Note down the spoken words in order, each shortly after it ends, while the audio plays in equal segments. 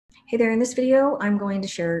Hey there, in this video, I'm going to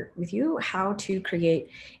share with you how to create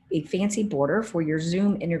a fancy border for your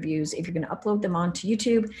Zoom interviews if you're going to upload them onto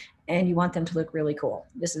YouTube and you want them to look really cool.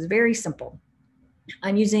 This is very simple.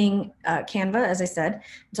 I'm using Canva, as I said.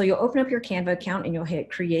 So you'll open up your Canva account and you'll hit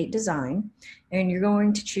Create Design, and you're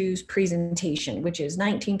going to choose Presentation, which is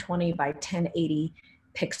 1920 by 1080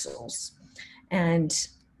 pixels. And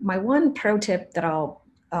my one pro tip that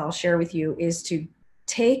I'll share with you is to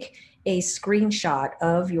take a screenshot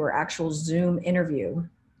of your actual Zoom interview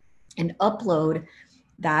and upload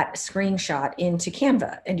that screenshot into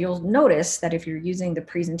Canva. And you'll notice that if you're using the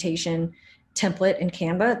presentation template in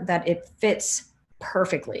Canva, that it fits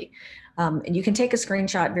perfectly. And you can take a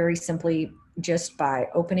screenshot very simply just by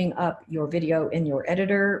opening up your video in your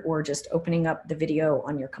editor or just opening up the video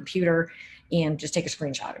on your computer and just take a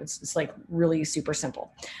screenshot. It's like really super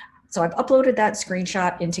simple. So I've uploaded that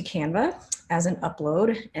screenshot into Canva as an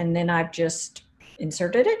upload, and then I've just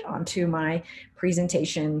inserted it onto my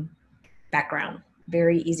presentation background.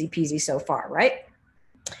 Very easy peasy so far, right?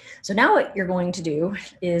 So now what you're going to do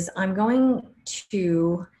is I'm going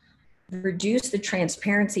to reduce the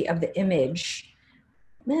transparency of the image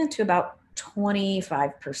to about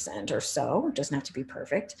 25% or so. It doesn't have to be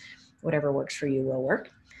perfect. Whatever works for you will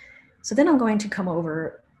work. So then I'm going to come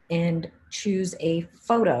over and choose a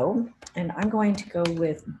photo, and I'm going to go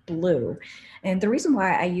with blue. And the reason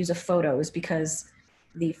why I use a photo is because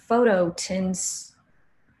the photo tends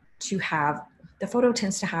to have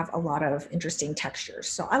a lot of interesting textures.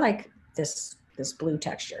 So I like this blue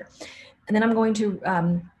texture. And then I'm going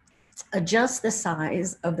to adjust the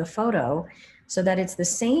size of the photo so that it's the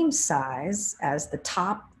same size as the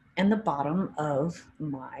top and the bottom of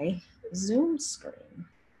my Zoom screen.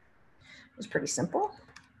 It's pretty simple.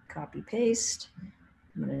 Copy, paste.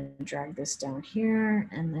 I'm going to drag this down here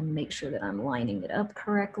and then make sure that I'm lining it up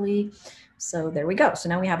correctly. So there we go. So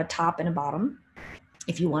now we have a top and a bottom.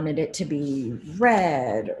 If you wanted it to be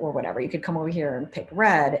red or whatever, you could come over here and pick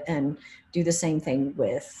red and do the same thing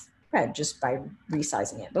with red just by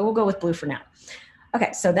resizing it. But we'll go with blue for now.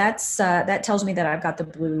 Okay, so that tells me that I've got the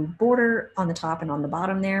blue border on the top and on the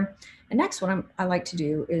bottom there. And next, what I like to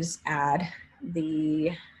do is add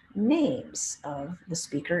the names of the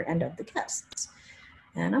speaker and of the guests.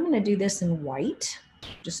 And I'm going to do this in white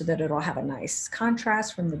just so that it'll have a nice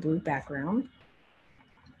contrast from the blue background.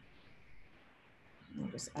 I'll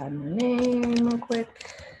just add my name real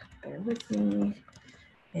quick, bear with me,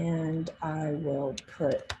 and I will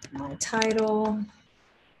put my title.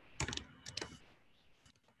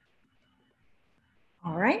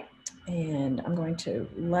 All right, and I'm going to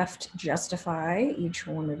left justify each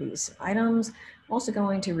one of these items. I'm also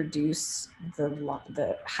going to reduce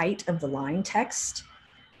the height of the line text,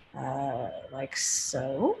 like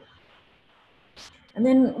so. And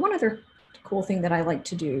then one other cool thing that I like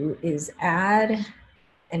to do is add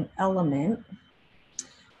an element,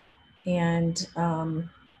 and I'm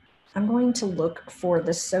going to look for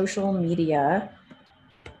the social media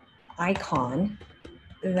icon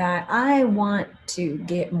that I want to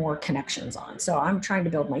get more connections on. So I'm trying to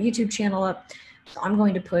build my YouTube channel up. So I'm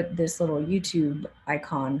going to put this little YouTube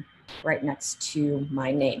icon right next to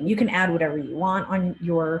my name. You can add whatever you want on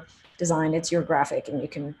your design. It's your graphic, and you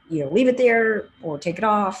can either leave it there or take it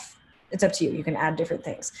off. It's up to you. You can add different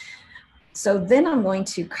things. So then I'm going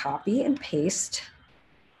to copy and paste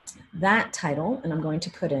that title, and I'm going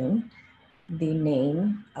to put in the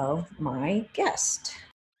name of my guest.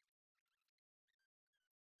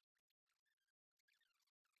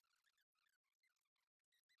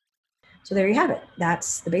 So there you have it.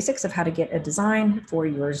 That's the basics of how to get a design for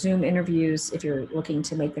your Zoom interviews if you're looking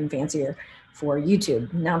to make them fancier for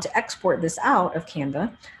YouTube. Now, to export this out of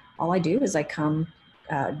Canva, all I do is I come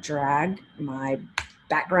drag my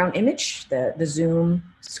background image, the Zoom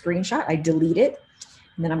screenshot, I delete it,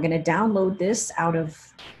 and then I'm going to download this out of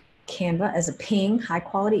Canva as a ping, high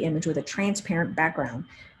quality image with a transparent background.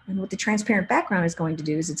 And what the transparent background is going to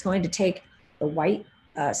do is it's going to take the white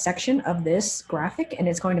section of this graphic and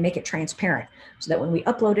it's going to make it transparent so that when we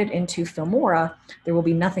upload it into Filmora, there will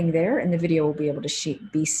be nothing there and the video will be able to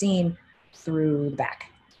be seen through the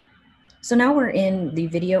back. So now we're in the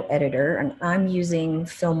video editor, and I'm using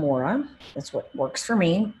Filmora. That's what works for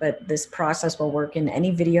me, but this process will work in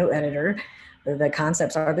any video editor. The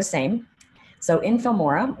concepts are the same. So in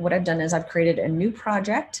Filmora, what I've done is I've created a new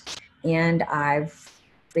project, and I've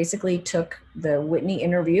basically took the Whitney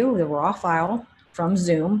interview, the raw file from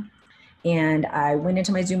Zoom, and I went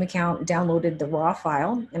into my Zoom account, downloaded the raw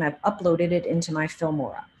file, and I've uploaded it into my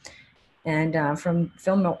Filmora. And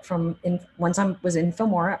once I was in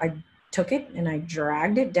Filmora, I took it and I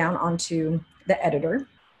dragged it down onto the editor.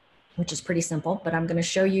 which is pretty simple, but I'm going to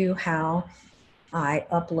show you how I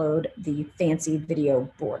upload the fancy video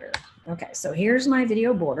border. Okay, so here's my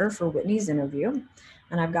video border for Whitney's interview,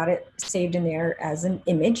 and I've got it saved in there as an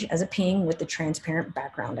image, as a ping with the transparent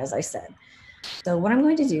background, as I said. So what I'm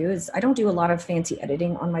going to do is, I don't do a lot of fancy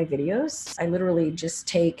editing on my videos. I literally just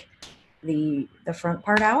take the front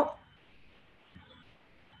part out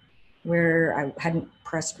where I hadn't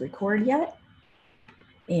pressed record yet,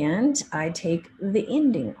 and I take the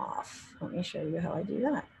ending off. Let me show you how I do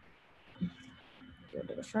that. Go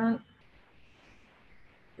to the front,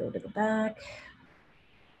 go to the back.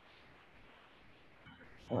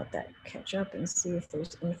 I'll let that catch up and see if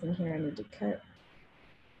there's anything here I need to cut.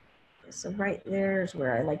 So right there is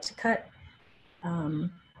where I like to cut,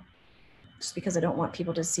 just because I don't want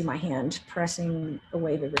people to see my hand pressing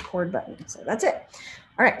away the record button. So that's it.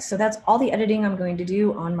 All right, so that's all the editing I'm going to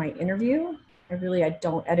do on my interview. I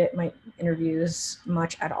don't edit my interviews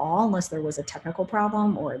much at all unless there was a technical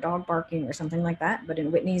problem or a dog barking or something like that. But in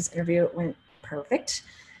Whitney's interview, it went perfect.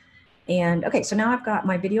 And okay, so now I've got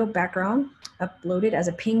my video background uploaded as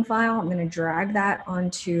a ping file. I'm going to drag that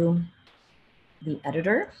onto the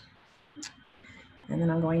editor. And then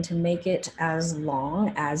I'm going to make it as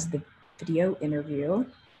long as the video interview.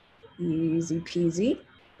 Easy peasy.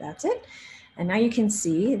 That's it. And now you can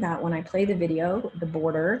see that when I play the video, the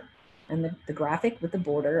border and the graphic with the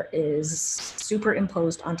border is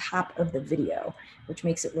superimposed on top of the video, which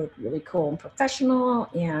makes it look really cool and professional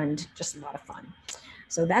and just a lot of fun.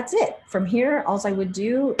 So that's it. From here, all I would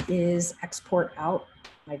do is export out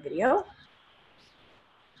my video,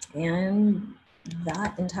 and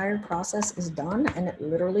that entire process is done. And it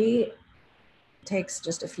literally takes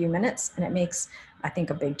just a few minutes, and it makes, I think,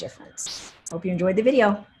 a big difference. Hope you enjoyed the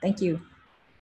video. Thank you.